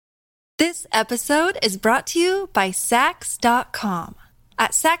This episode is brought to you by Sax.com.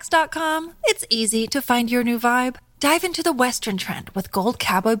 At Sax.com, it's easy to find your new vibe. Dive into the Western trend with gold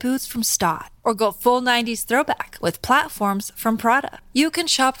cowboy boots from Stott, or go full 90s throwback with platforms from Prada. You can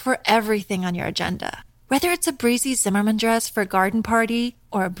shop for everything on your agenda, whether it's a breezy Zimmermann dress for a garden party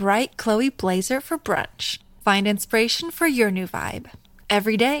or a bright Chloe blazer for brunch. Find inspiration for your new vibe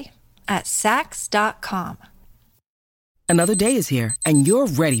every day at Sax.com. Another day is here, and you're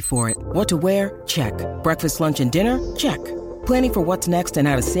ready for it. What to wear? Check. Breakfast, lunch, and dinner? Check. Planning for what's next and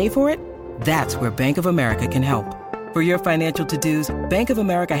how to save for it? That's where Bank of America can help. For your financial to-dos, Bank of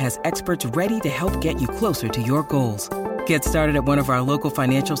America has experts ready to help get you closer to your goals. Get started at one of our local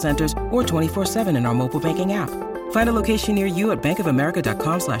financial centers or 24/7 in our mobile banking app. Find a location near you at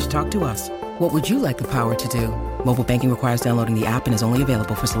bankofamerica.com/talktous. What would you like the power to do? Mobile banking requires downloading the app and is only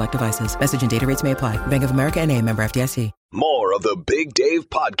available for select devices. Message and data rates may apply. Bank of America N.A., member FDIC. More of the Big Dave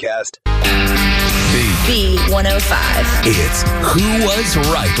Podcast. B105. It's Who Was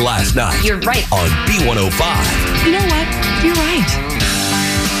Right Last Night. You're right. On B105. You know what? You're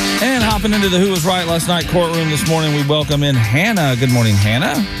right. And hopping into the Who Was Right Last Night courtroom this morning, we welcome in Hannah. Good morning,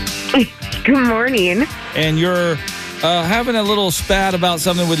 Hannah. Good morning. And you're having a little spat about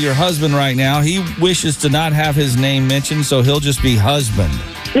something with your husband right now. He wishes to not have his name mentioned, so he'll just be husband.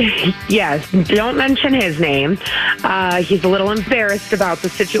 Yes, don't mention his name. He's a little embarrassed about the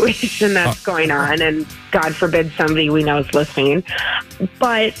situation that's going on, and God forbid somebody we know is listening.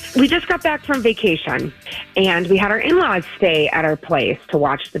 But we just got back from vacation, and we had our in-laws stay at our place to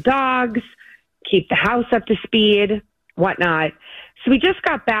watch the dogs, keep the house up to speed, whatnot. So we just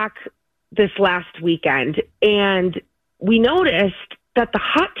got back this last weekend, and we noticed that the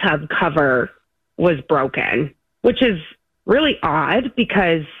hot tub cover was broken, which is really odd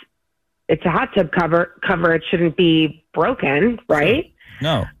because it's a hot tub cover. It shouldn't be broken, right?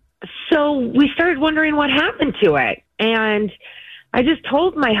 No. So we started wondering what happened to it. And I just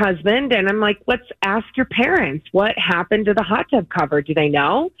told my husband, and I'm like, let's ask your parents what happened to the hot tub cover. Do they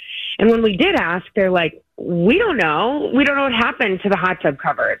know? And when we did ask, they're like, we don't know. We don't know what happened to the hot tub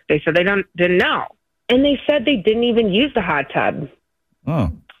cover. They said they didn't know. And they said they didn't even use the hot tub.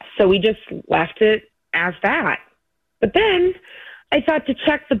 Oh. So we just left it as that. But then I thought to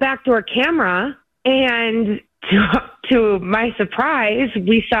check the backdoor camera, and to my surprise,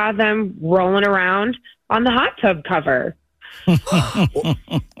 we saw them rolling around on the hot tub cover.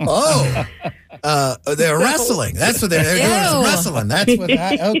 They're wrestling. That's what they're doing, is wrestling. That's what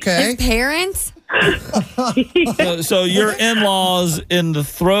okay. Parents? So your in-laws, in the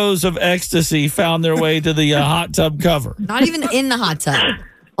throes of ecstasy, found their way to the hot tub cover. Not even in the hot tub.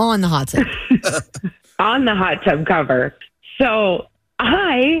 On the hot tub. On the hot tub cover. So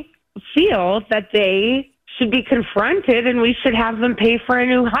I feel that they should be confronted, and we should have them pay for a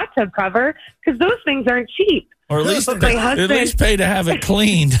new hot tub cover because those things aren't cheap. Or at least, husband, at least pay to have it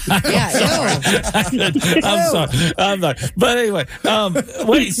cleaned. Yeah, I'm sorry. But anyway,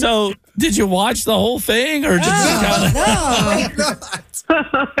 wait, so did you watch the whole thing or just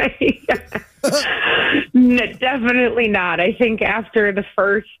No, definitely not. I think after the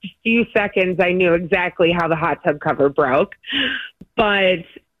first few seconds, I knew exactly how the hot tub cover broke. But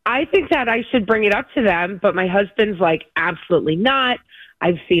I think that I should bring it up to them. But my husband's like, absolutely not.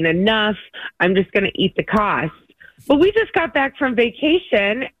 I've seen enough. I'm just going to eat the cost. But we just got back from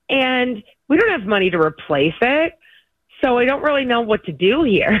vacation, and we don't have money to replace it. So I don't really know what to do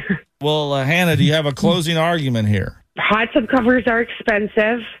here. Well, Hannah, do you have a closing argument here? Hot tub covers are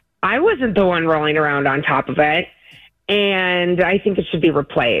expensive. I wasn't the one rolling around on top of it, and I think it should be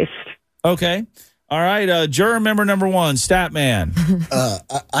replaced. Okay. All right. Juror member number one, Statman.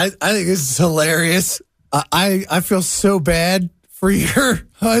 I think this is hilarious. I feel so bad for your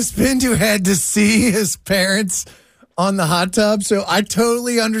husband who had to see his parents on the hot tub. So I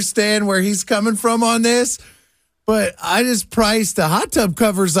totally understand where he's coming from on this. But I just priced the hot tub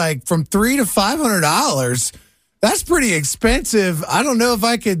covers like from $300 to $500. That's pretty expensive. I don't know if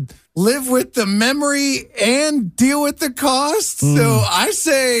I could live with the memory and deal with the cost. So I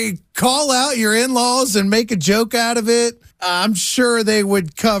say call out your in-laws and make a joke out of it. I'm sure they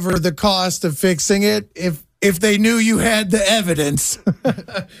would cover the cost of fixing it if they knew you had the evidence.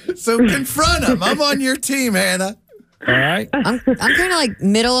 So confront them. I'm on your team, Hannah. All right. I'm kind of like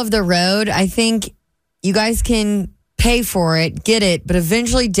middle of the road. I think you guys can pay for it, get it, but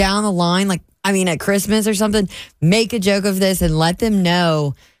eventually down the line, at Christmas or something, make a joke of this and let them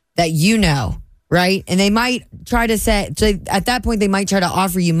know that you know, right? And they might try to say, at that point, they might try to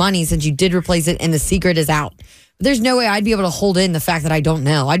offer you money since you did replace it and the secret is out. But there's no way I'd be able to hold in the fact that I don't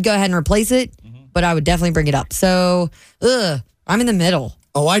know. I'd go ahead and replace it, but I would definitely bring it up. So, I'm in the middle.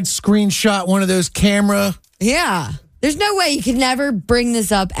 Oh, I'd screenshot one of those camera. Yeah. There's no way you could never bring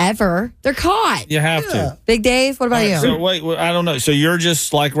this up ever. They're caught. You have to. Big Dave, what about you? So wait, I don't know. So you're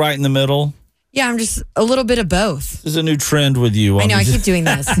just like right in the middle? Yeah, I'm just a little bit of both. This is a new trend with you. I know, I keep doing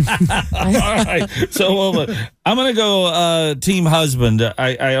this. All right. So I'm going to go team husband.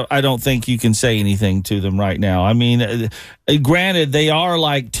 I don't think you can say anything to them right now. I mean, granted, they are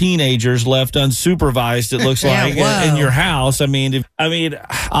like teenagers left unsupervised, it looks like, in your house. I mean,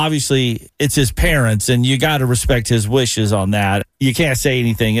 obviously, it's his parents, and you got to respect his wishes on that. You can't say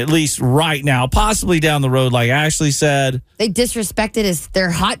anything, at least right now. Possibly down the road, like Ashley said. They disrespected their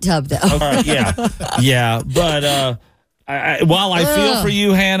hot tub, though. Yeah. But while I feel for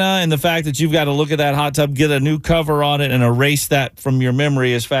you, Hannah, and the fact that you've got to look at that hot tub, get a new cover on it, and erase that from your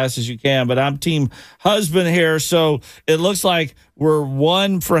memory as fast as you can. But I'm team husband here, so it looks like we're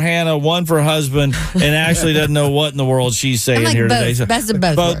one for Hannah, one for husband, and Ashley doesn't know what in the world she's saying here both. today. So, best of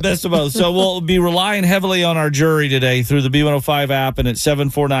both. Best of both. So we'll be relying heavily on our jury today through the B105 app and at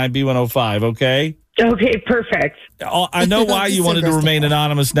 749-B105, okay? Okay, perfect. I know why you wanted to remain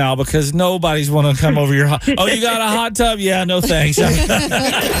anonymous now, because nobody's want to come over your hot. Oh, you got a hot tub? Yeah, no thanks.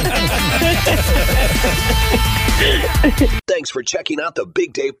 Thanks for checking out the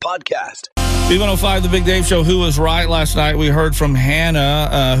Big Dave Podcast. B105, the Big Dave Show. Who was right last night? We heard from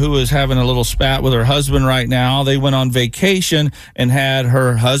Hannah, who is having a little spat with her husband right now. They went on vacation and had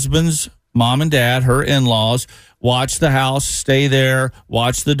her husband's mom and dad, her in-laws, watch the house, stay there,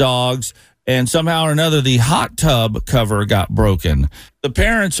 watch the dogs. And somehow or another, the hot tub cover got broken. The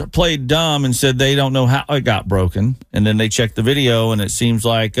parents played dumb and said they don't know how it got broken. And then they checked the video, and it seems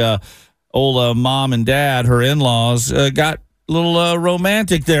like old mom and dad, her in-laws, got a little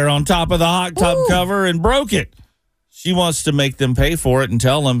romantic there on top of the hot tub cover and broke it. She wants to make them pay for it and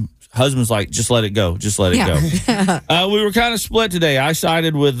tell them. Husband's like, just let it go. Just let it go. We were kind of split today. I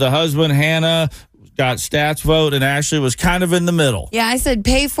sided with the husband, Hannah. Got stats vote, and Ashley was kind of in the middle. Yeah, I said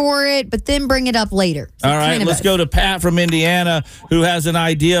pay for it, but then bring it up later. So all right, let's go to Pat from Indiana, who has an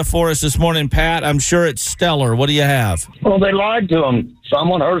idea for us this morning. Pat, I'm sure it's stellar. What do you have? Well, they lied to him. So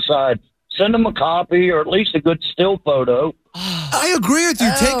I'm on her side. Send him a copy or at least a good still photo. I agree with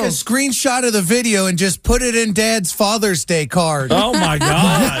you. Take a screenshot of the video and just put it in Dad's Father's Day card. Oh, my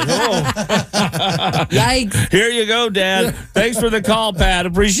God. Yikes. Here you go, Dad. Thanks for the call, Pat.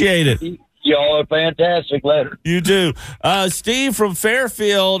 Appreciate it. Y'all are fantastic. Later. You too. Steve from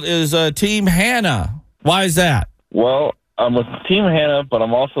Fairfield is Team Hannah. Why is that? Well, I'm with Team Hannah, but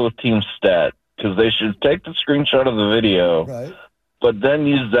I'm also with Team Stat, because they should take the screenshot of the video, but then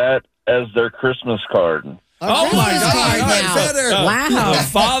use that as their Christmas card. Oh, my God. Wow.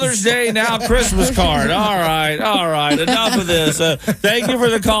 Father's Day, now Christmas card. All right. Enough of this. Thank you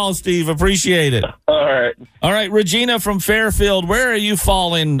for the call, Steve. Appreciate it. All right. Regina from Fairfield, where are you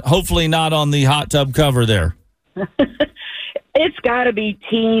falling? Hopefully not on the hot tub cover there. It's got to be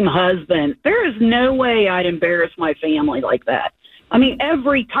team husband. There is no way I'd embarrass my family like that. I mean,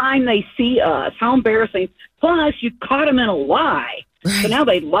 every time they see us, how embarrassing. Plus, you caught them in a lie. So now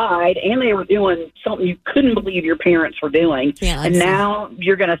they lied, and they were doing something you couldn't believe your parents were doing. And now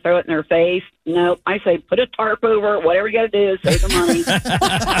you're going to throw it in their face. No, I say put a tarp over it. Whatever you got to do, save the money.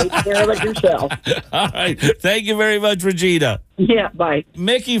 Take care of it yourself. All right. Thank you very much, Regina. Yeah, bye.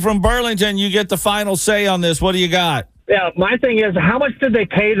 Mickey from Burlington, you get the final say on this. What do you got? Yeah, my thing is, how much did they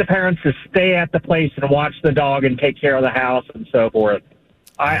pay the parents to stay at the place and watch the dog and take care of the house and so forth?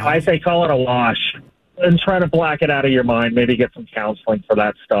 I say call it a wash. And try to black it out of your mind. Maybe get some counseling for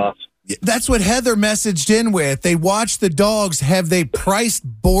that stuff. That's what Heather messaged in with. They watch the dogs. Have they priced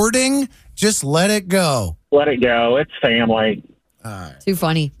boarding? Just let it go. Let it go. It's family. All right. Too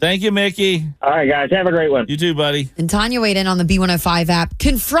funny. Thank you, Mickey. All right, guys. Have a great one. You too, buddy. And Tanya weighed in on the B105 app.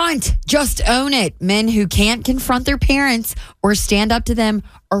 Confront. Just own it. Men who can't confront their parents or stand up to them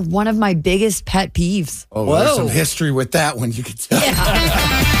are one of my biggest pet peeves. Oh, there's some history with that one, you could tell.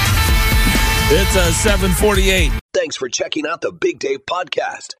 Yeah. It's 7:48. Thanks for checking out the Big Dave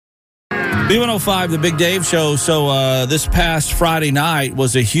Podcast. B105, the Big Dave Show. So this past Friday night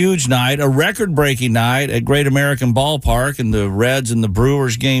was a huge night, a record-breaking night at Great American Ballpark, and the Reds and the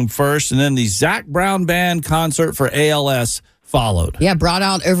Brewers game first, and then the Zac Brown Band concert for ALS followed. Yeah, brought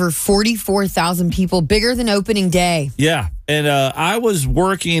out over 44,000 people, bigger than opening day. Yeah, And I was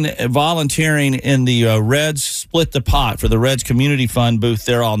volunteering in the Reds Split the Pot for the Reds Community Fund booth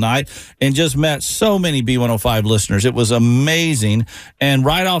there all night and just met so many B105 listeners. It was amazing. And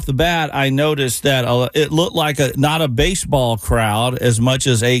right off the bat, I noticed that it looked like not a baseball crowd as much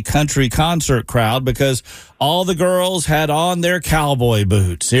as a country concert crowd because all the girls had on their cowboy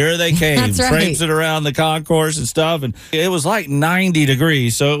boots. Here they came, That's right. traipsing around the concourse and stuff. And it was like 90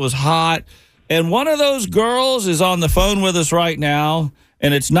 degrees, so it was hot. And one of those girls is on the phone with us right now,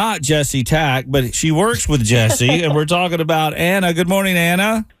 and it's not Jessie Tack, but she works with Jessie, and we're talking about Anna. Good morning,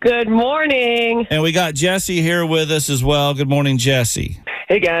 Anna. Good morning. And we got Jessie here with us as well. Good morning, Jessie.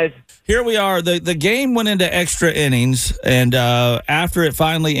 Hey, guys. Here we are. The game went into extra innings, and after it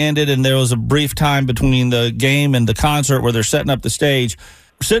finally ended and there was a brief time between the game and the concert where they're setting up the stage,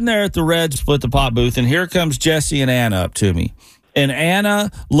 we're sitting there at the Reds Split the Pot booth, and here comes Jessie and Anna up to me. And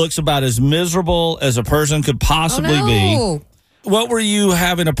Anna looks about as miserable as a person could possibly be. What were you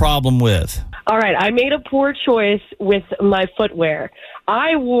having a problem with? All right. I made a poor choice with my footwear.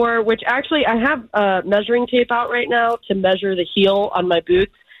 I wore, which actually I have measuring tape out right now to measure the heel on my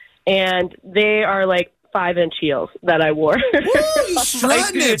boots. And they are like 5-inch heels that I wore. Woo, you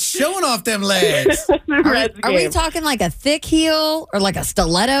strutting it, showing off them legs. Are we talking like a thick heel or like a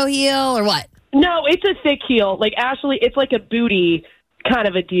stiletto heel or what? No, it's a thick heel. Like, Ashley, it's like a booty kind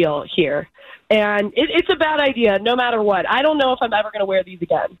of a deal here. And it's a bad idea no matter what. I don't know if I'm ever going to wear these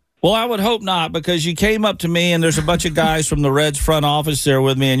again. Well, I would hope not, because you came up to me and there's a bunch of guys from the Reds front office there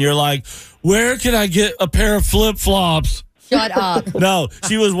with me, and you're like, where can I get a pair of flip-flops? Shut up. No,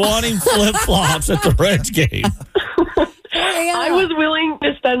 she was wanting flip-flops at the Reds game. I was willing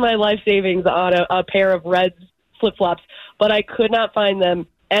to spend my life savings on a pair of Reds flip-flops, but I could not find them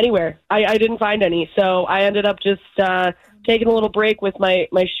anywhere. I didn't find any, so I ended up just taking a little break with my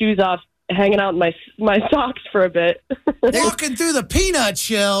shoes off, hanging out in my socks for a bit. Walking through the peanut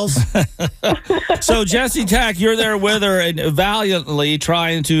shells. So, Jessie Tack, you're there with her and valiantly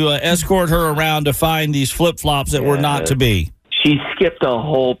trying to escort her around to find these flip-flops that were not to be. She skipped a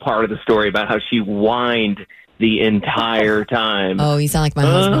whole part of the story about how she whined the entire time. Oh, you sound like my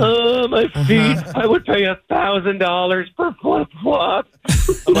husband. My feet. I would pay $1,000 per flip-flop.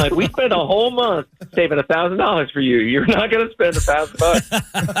 I'm like, we spent a whole month saving $1,000 for you. You're not going to spend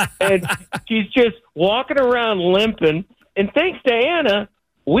 $1,000. And she's just walking around limping. And thanks to Anna,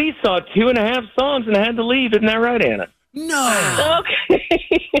 we saw 2.5 songs and had to leave. Isn't that right, Anna? No.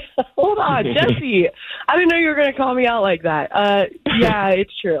 Okay. Hold on, Jessie. I didn't know you were going to call me out like that. Yeah,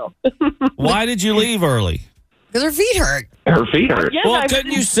 it's true. Why did you leave early? Because her feet hurt. Her feet hurt. Yes, Well,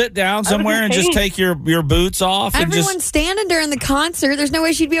 couldn't you sit down somewhere and just take your boots off? Everyone's standing during the concert. There's no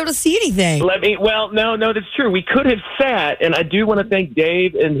way she'd be able to see anything. No, that's true. We could have sat, and I do want to thank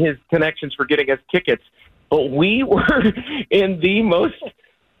Dave and his connections for getting us tickets, but we were in the most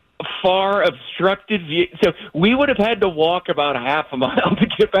far obstructed view. So we would have had to walk about half a mile to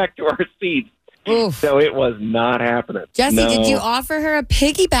get back to our seats. Oof. So it was not happening. Jessie, No. did you offer her a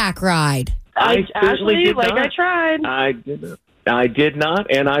piggyback ride? I certainly Ashley, did like not. I tried. I did not,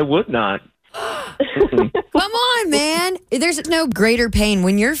 and I would not. Come on, man. There's no greater pain.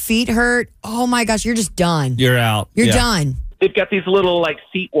 When your feet hurt, oh my gosh, you're just done. You're out. You're Yeah. done. They've got these little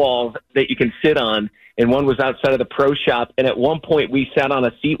seat walls that you can sit on, and one was outside of the pro shop. And at one point, we sat on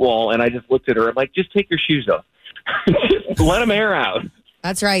a seat wall, and I just looked at her. I'm like, just take your shoes off, just let them air out.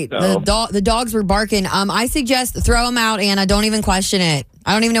 That's right. So- The dogs were barking. I suggest throw them out, Anna. Don't even question it.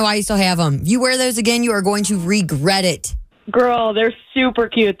 I don't even know why you still have them. If you wear those again, you are going to regret it. Girl, they're super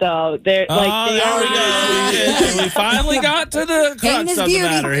cute, though. They're We finally got to the crux of the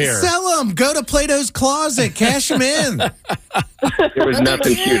matter here. Sell them. Go to Plato's Closet. Cash them in. There was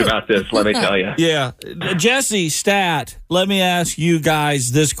nothing cute about this, let me tell you. Yeah. Jessie, Stat, let me ask you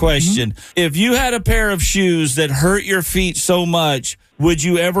guys this question. If you had a pair of shoes that hurt your feet so much, would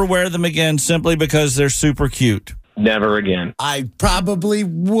you ever wear them again simply because they're super cute? Never again. I probably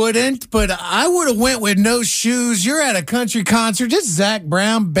wouldn't, but I would have went with no shoes. You're at a country concert, just Zach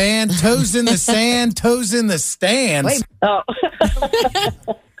Brown band, toes in the sand, toes in the stands. Wait. Oh.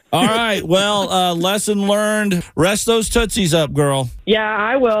 All right. Well, lesson learned. Rest those tootsies up, girl. Yeah,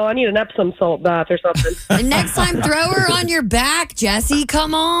 I will. I need an Epsom salt bath or something. And next time, throw her on your back, Jessie.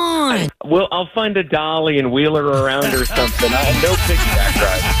 Come on. Well, I'll find a dolly and wheel her around or something. I have no piggyback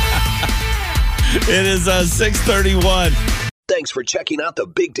ride. It is 6:31. Thanks for checking out the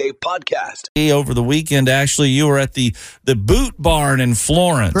Big Dave Podcast. Over the weekend, Ashley, you were at the Boot Barn in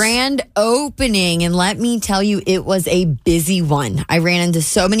Florence. Grand opening, and let me tell you, it was a busy one. I ran into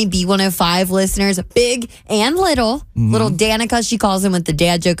so many B105 listeners, big and little. Little Danica, she calls him with the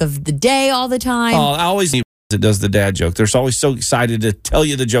dad joke of the day all the time. Oh, I always It does the dad joke. They're always so excited to tell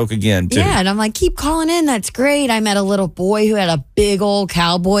you the joke again, too. Yeah, and I'm like, keep calling in. That's great. I met a little boy who had a big old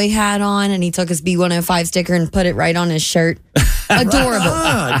cowboy hat on, and he took his B105 sticker and put it right on his shirt.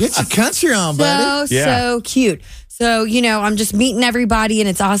 Adorable. Get your country on, buddy. So cute. So, I'm just meeting everybody, and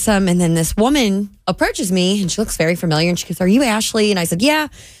it's awesome. And then this woman approaches me, and she looks very familiar, and she goes, "Are you Ashley?" And I said, "Yeah,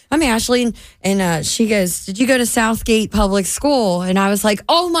 I'm Ashley." And she goes, "Did you go to Southgate Public School?" And I was like,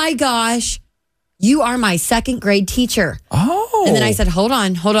 "Oh, my gosh. You are my second grade teacher." Oh. And then I said, hold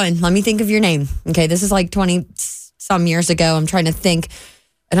on. Let me think of your name. Okay, this is like 20 some years ago. I'm trying to think.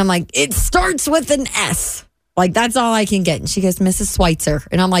 And I'm like, it starts with an S. Like, that's all I can get. And she goes, "Mrs. Schweitzer."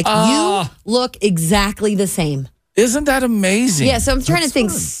 And I'm like, you look exactly the same. Isn't that amazing? Yeah, so I'm trying to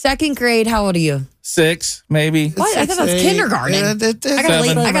think. Second grade, how old are you? 6, maybe. What? I thought that was kindergarten.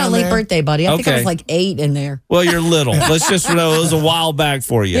 I got a late birthday, buddy. I think I was like 8 in there. Well, you're little. Let's just know it was a while back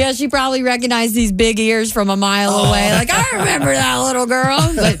for you. Yeah, she probably recognized these big ears from a mile away. Like, I remember that little girl.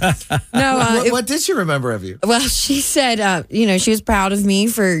 But no, what did she remember of you? Well, she said, she was proud of me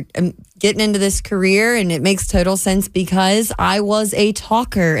for getting into this career, and it makes total sense because I was a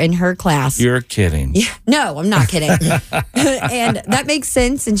talker in her class. You're kidding. Yeah, no, I'm not kidding. And that makes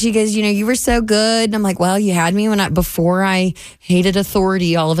sense. And she goes, you were so good. And I'm like, well, you had me before I hated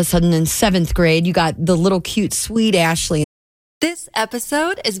authority. All of a sudden in 7th grade, you got the little cute, sweet Ashley. This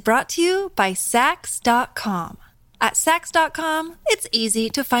episode is brought to you by Sax.com. At Sax.com, it's easy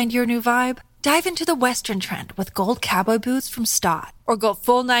to find your new vibe. Dive into the Western trend with gold cowboy boots from Stott, or go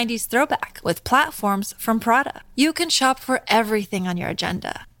full 90s throwback with platforms from Prada. You can shop for everything on your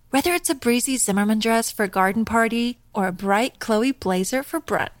agenda, whether it's a breezy Zimmermann dress for a garden party or a bright Chloe blazer for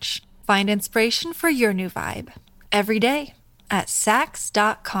brunch. Find inspiration for your new vibe every day at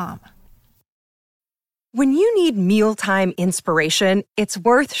Sax.com. When you need mealtime inspiration, it's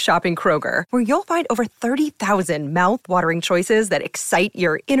worth shopping Kroger, where you'll find over 30,000 mouth-watering choices that excite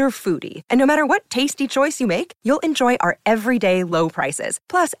your inner foodie. And no matter what tasty choice you make, you'll enjoy our everyday low prices,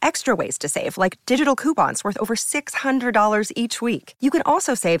 plus extra ways to save, like digital coupons worth over $600 each week. You can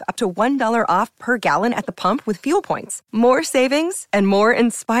also save up to $1 off per gallon at the pump with fuel points. More savings and more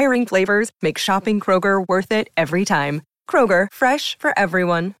inspiring flavors make shopping Kroger worth it every time. Kroger, fresh for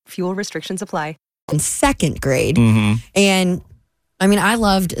everyone. Fuel restrictions apply. In 2nd grade. Mm-hmm. And I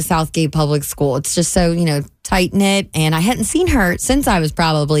loved Southgate Public School. It's just so, tight knit. And I hadn't seen her since I was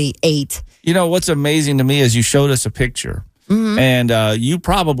probably 8. What's amazing to me is you showed us a picture. Mm-hmm. And you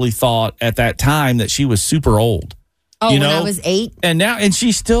probably thought at that time that she was super old. Oh, when I was 8? And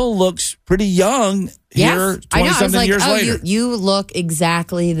she still looks pretty young here, 20-something years later. You look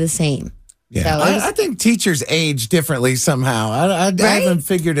exactly the same. Yeah, so I think teachers age differently somehow. I haven't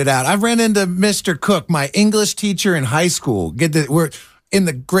figured it out. I ran into Mr. Cook, my English teacher in high school. We're in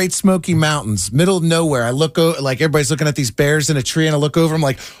the Great Smoky Mountains, middle of nowhere. I look over, like everybody's looking at these bears in a tree, and I look over. I'm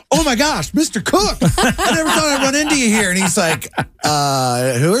like, "Oh my gosh, Mr. Cook! I never thought I'd run into you here." And he's like, "Who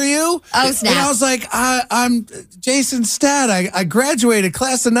are you?" Oh snap! And I was like, "I'm Jason Stadt. I graduated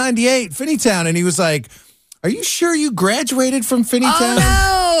class of '98, Finneytown." And he was like, "Are you sure you graduated from Finneytown?" Oh,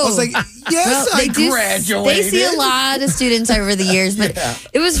 no. I was like, yes, I graduated. They see a lot of students over the years, but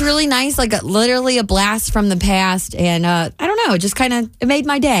it was really nice, like literally a blast from the past. And I don't know, it just it made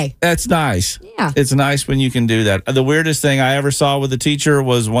my day. That's nice. Yeah. It's nice when you can do that. The weirdest thing I ever saw with a teacher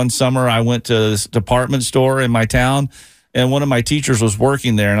was one summer I went to this department store in my town, and one of my teachers was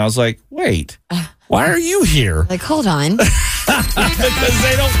working there. And I was like, wait, why are you here? Like, hold on. Because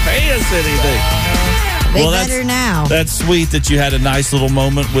they don't pay us anything. They better now. That's sweet that you had a nice little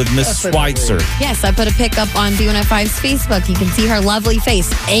moment with Miss Schweitzer. Yes, I put a pic up on B105's Facebook. You can see her lovely face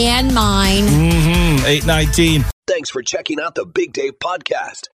and mine. 819. Thanks for checking out the Big Dave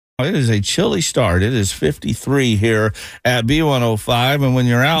Podcast. It is a chilly start. It is 53 here at B105. And when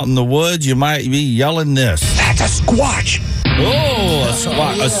you're out in the woods, you might be yelling this. That's a squatch. Oh,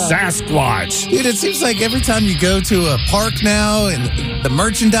 a Sasquatch. Dude, it seems like every time you go to a park now and the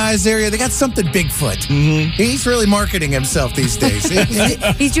merchandise area, they got something Bigfoot. Mm-hmm. He's really marketing himself these days.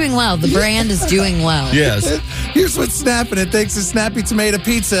 He's doing well. The brand is doing well. Yes. Here's what's snapping. It thanks to Snappy Tomato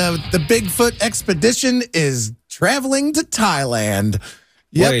Pizza. The Bigfoot expedition is traveling to Thailand.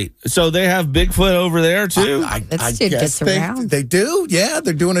 Yep. Wait, so they have Bigfoot over there too? I guess they do. Yeah,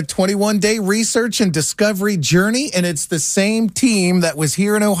 they're doing a 21-day research and discovery journey, and it's the same team that was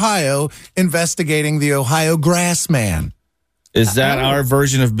here in Ohio investigating the Ohio Grassman. Is that our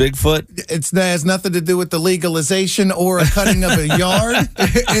version of Bigfoot? It has nothing to do with the legalization or a cutting of a yard.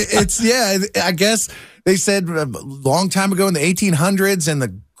 I guess they said a long time ago in the 1800s in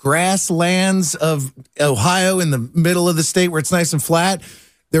the grasslands of Ohio in the middle of the state where it's nice and flat,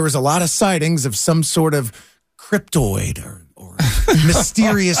 there was a lot of sightings of some sort of cryptoid or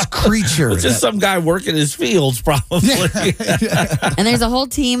mysterious creature. It's just some guy working his fields, probably. And there's a whole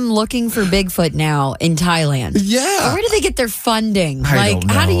team looking for Bigfoot now in Thailand. Yeah. Where do they get their funding? I don't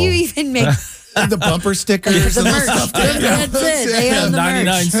how do know. you even make the bumper stickers? the and merch? stuff. That's it. They own the 99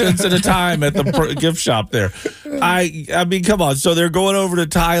 merch. cents at a time at the gift shop there. I mean, come on. So they're going over to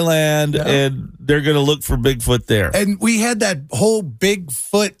Thailand and they're going to look for Bigfoot there. And we had that whole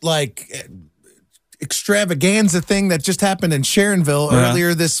Bigfoot, extravaganza thing that just happened in Sharonville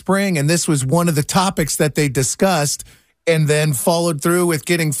earlier this spring. And this was one of the topics that they discussed and then followed through with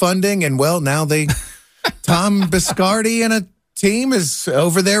getting funding. And well, now Tom Biscardi and a team is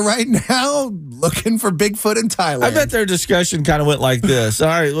over there right now looking for Bigfoot in Thailand. I bet their discussion kind of went like this. All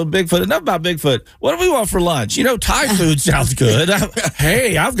right, well, Bigfoot, enough about Bigfoot. What do we want for lunch? Thai food sounds good.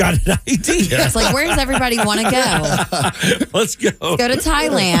 Hey, I've got an idea. It's like, where does everybody want to go? Let's go. Go to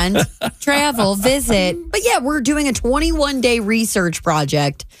Thailand, travel, visit. But yeah, we're doing a 21-day research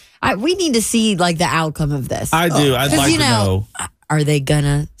project. We need to see the outcome of this. I do. I'd like to know. Are they going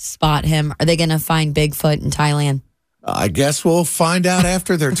to spot him? Are they going to find Bigfoot in Thailand? I guess we'll find out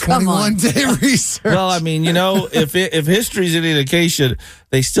after their 21-day research. Well, I mean, if history's any indication,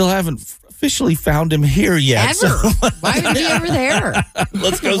 they still haven't officially found him here yet. Ever. Why would he over there?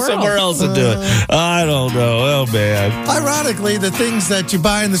 Let's go somewhere else and do it. I don't know. Oh, man. Ironically, the things that you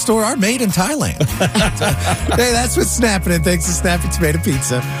buy in the store are made in Thailand. Hey, that's what's snapping it. Thanks to Snappy Tomato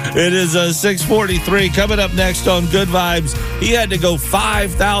Pizza. It is 6:43. Coming up next on Good Vibes, he had to go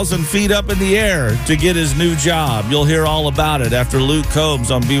 5,000 feet up in the air to get his new job. You'll hear all about it after Luke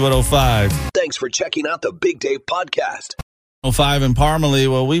Combs on B105. Thanks for checking out the Big Dave Podcast. 5 in Parmalee.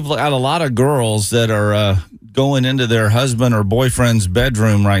 Well, we've got a lot of girls that are going into their husband or boyfriend's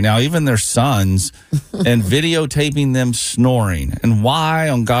bedroom right now, even their sons, and videotaping them snoring. And why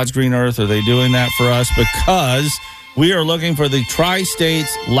on God's green earth are they doing that for us? Because we are looking for the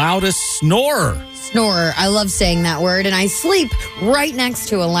Tri-State's loudest snorer. Snorer. I love saying that word, and I sleep right next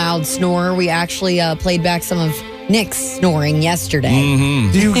to a loud snorer. We actually played back some of Nick's snoring yesterday.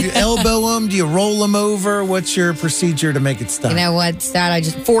 Mm-hmm. Do you elbow them? Do you roll them over? What's your procedure to make it stop? You know what, Stat? I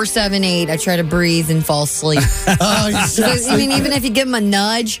just 4, 7, 8. I try to breathe and fall asleep. Even if you give them a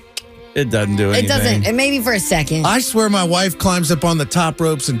nudge, it doesn't do anything. It doesn't. And maybe for a second. I swear my wife climbs up on the top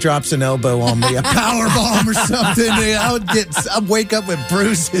ropes and drops an elbow on me, a power bomb or something. I'd wake up with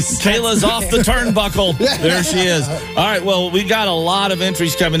bruises. Kayla's off the turnbuckle. There she is. All right, well, we got a lot of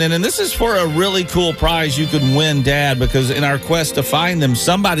entries coming in, and this is for a really cool prize you could win, Dad, because in our quest to find them,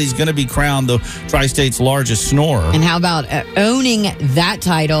 somebody's going to be crowned the Tri-State's largest snorer. And how about owning that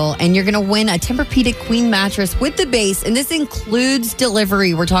title? And you're going to win a Tempur-Pedic Queen mattress with the base, and this includes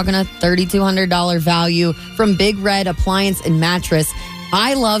delivery. We're talking a $3,200 value from Big Red Appliance and Mattress.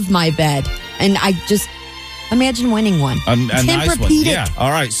 I love my bed, and I just imagine winning one. A nice one. Yeah. All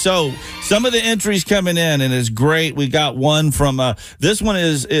right. So some of the entries coming in, and it's great. We got one from this one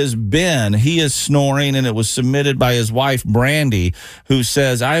is Ben. He is snoring, and it was submitted by his wife Brandy, who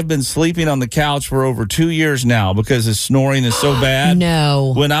says, I've been sleeping on the couch for over 2 years now because his snoring is so bad.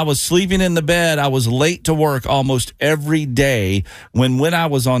 No. When I was sleeping in the bed, I was late to work almost every day. When I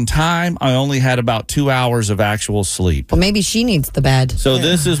was on time, I only had about 2 hours of actual sleep. Well, maybe she needs the bed. So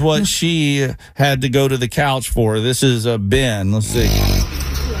this is what she had to go to the couch for. This is Ben. Let's see.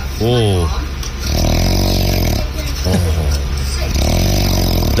 Oh.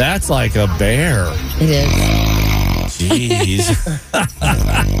 That's like a bear. It is. Jeez.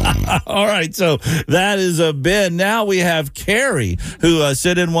 All right, so that is a Ben. Now we have Carrie, who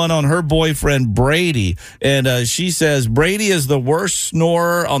sent in one on her boyfriend, Brady. And she says, Brady is the worst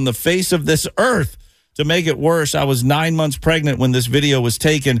snorer on the face of this earth. To make it worse, I was 9 months pregnant when this video was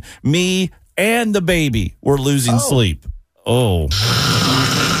taken. Me and the baby were losing sleep. Oh.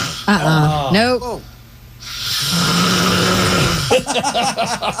 Nope.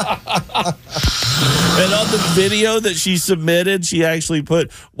 And on the video that she submitted, she actually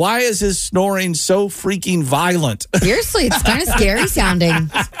put, why is his snoring so freaking violent? Seriously, it's kind of scary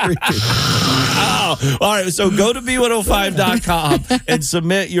sounding. Oh, all right, so go to B105.com and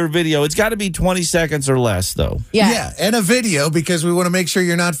submit your video. It's got to be 20 seconds or less, though. Yeah, and a video, because we want to make sure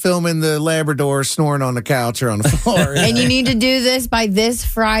you're not filming the Labrador snoring on the couch or on the floor. And you need to do this by this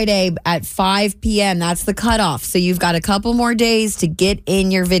Friday at 5 p.m. That's the cutoff. So you've got a couple more days to get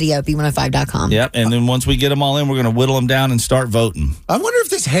in your video, B105.com. Yep, and then once we get them all in, we're going to whittle them down and start voting. I wonder if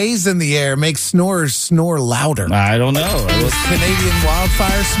this haze in the air makes snorers snore louder. I don't know. Canadian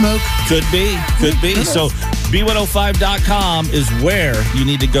wildfire smoke? Could be. So B105.com is where you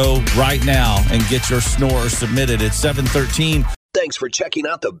need to go right now and get your snore submitted. It's 7:13. Thanks for checking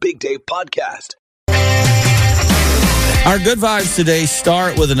out the Big Dave Podcast. Our good vibes today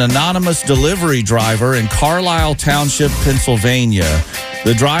start with an anonymous delivery driver in Carlisle Township, Pennsylvania.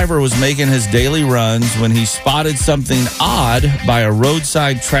 The driver was making his daily runs when he spotted something odd by a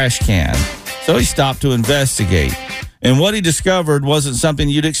roadside trash can. So he stopped to investigate. And what he discovered wasn't something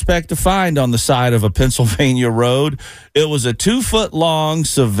you'd expect to find on the side of a Pennsylvania road. It was a 2-foot-long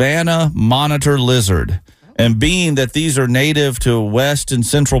savanna monitor lizard. And being that these are native to west and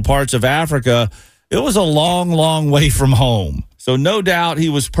central parts of Africa, it was a long, long way from home. So no doubt he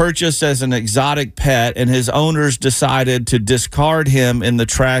was purchased as an exotic pet, and his owners decided to discard him in the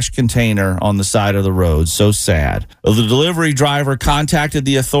trash container on the side of the road. So sad. The delivery driver contacted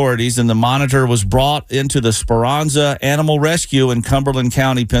the authorities, and the monitor was brought into the Speranza Animal Rescue in Cumberland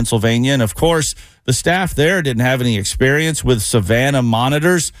County, Pennsylvania. And, of course, the staff there didn't have any experience with savanna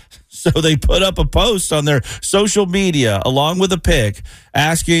monitors, so they put up a post on their social media along with a pic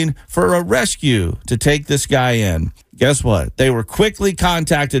asking for a rescue to take this guy in. Guess what? They were quickly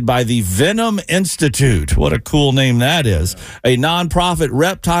contacted by the Venom Institute. What a cool name that is. A nonprofit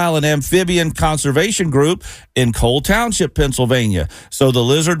reptile and amphibian conservation group in Cole Township, Pennsylvania. So the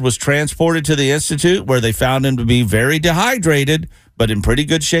lizard was transported to the Institute, where they found him to be very dehydrated, but in pretty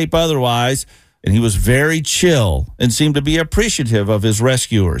good shape otherwise. And he was very chill and seemed to be appreciative of his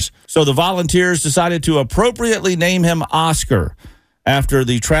rescuers. So the volunteers decided to appropriately name him Oscar, after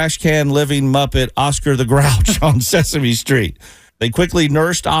the trash can living Muppet Oscar the Grouch on Sesame Street. They quickly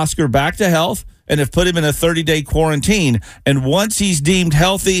nursed Oscar back to health and have put him in a 30-day quarantine. And once he's deemed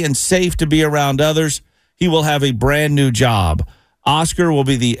healthy and safe to be around others, he will have a brand new job. Oscar will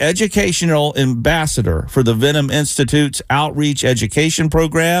be the educational ambassador for the Venom Institute's outreach education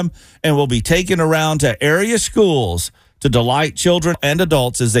program and will be taken around to area schools to delight children and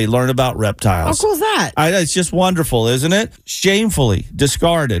adults as they learn about reptiles. How cool is that? It's just wonderful, isn't it? Shamefully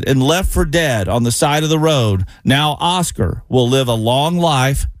discarded and left for dead on the side of the road, now Oscar will live a long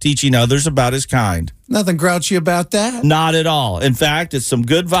life teaching others about his kind. Nothing grouchy about that. Not at all. In fact, it's some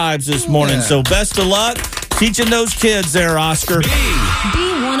good vibes this morning. So best of luck teaching those kids there, Oscar.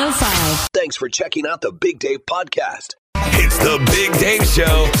 B105. Thanks for checking out the Big Dave Podcast. It's the Big Dave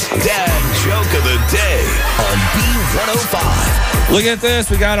Show, Dad Joke of the Day on B105. Look at this.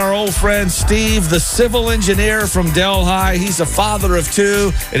 We got our old friend Steve, the civil engineer from Delhi. He's a father of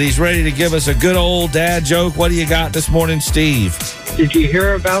 2, and he's ready to give us a good old dad joke. What do you got this morning, Steve? Did you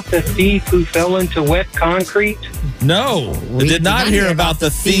hear about the thief who fell into wet concrete? No, we did not hear about the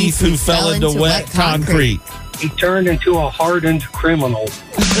thief who fell into wet concrete. He turned into a hardened criminal.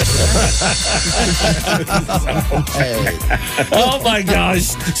 Oh, my gosh.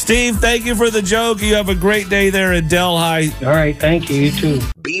 Steve, thank you for the joke. You have a great day there in Delhi. All right, thank you. You too.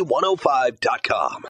 B105.com.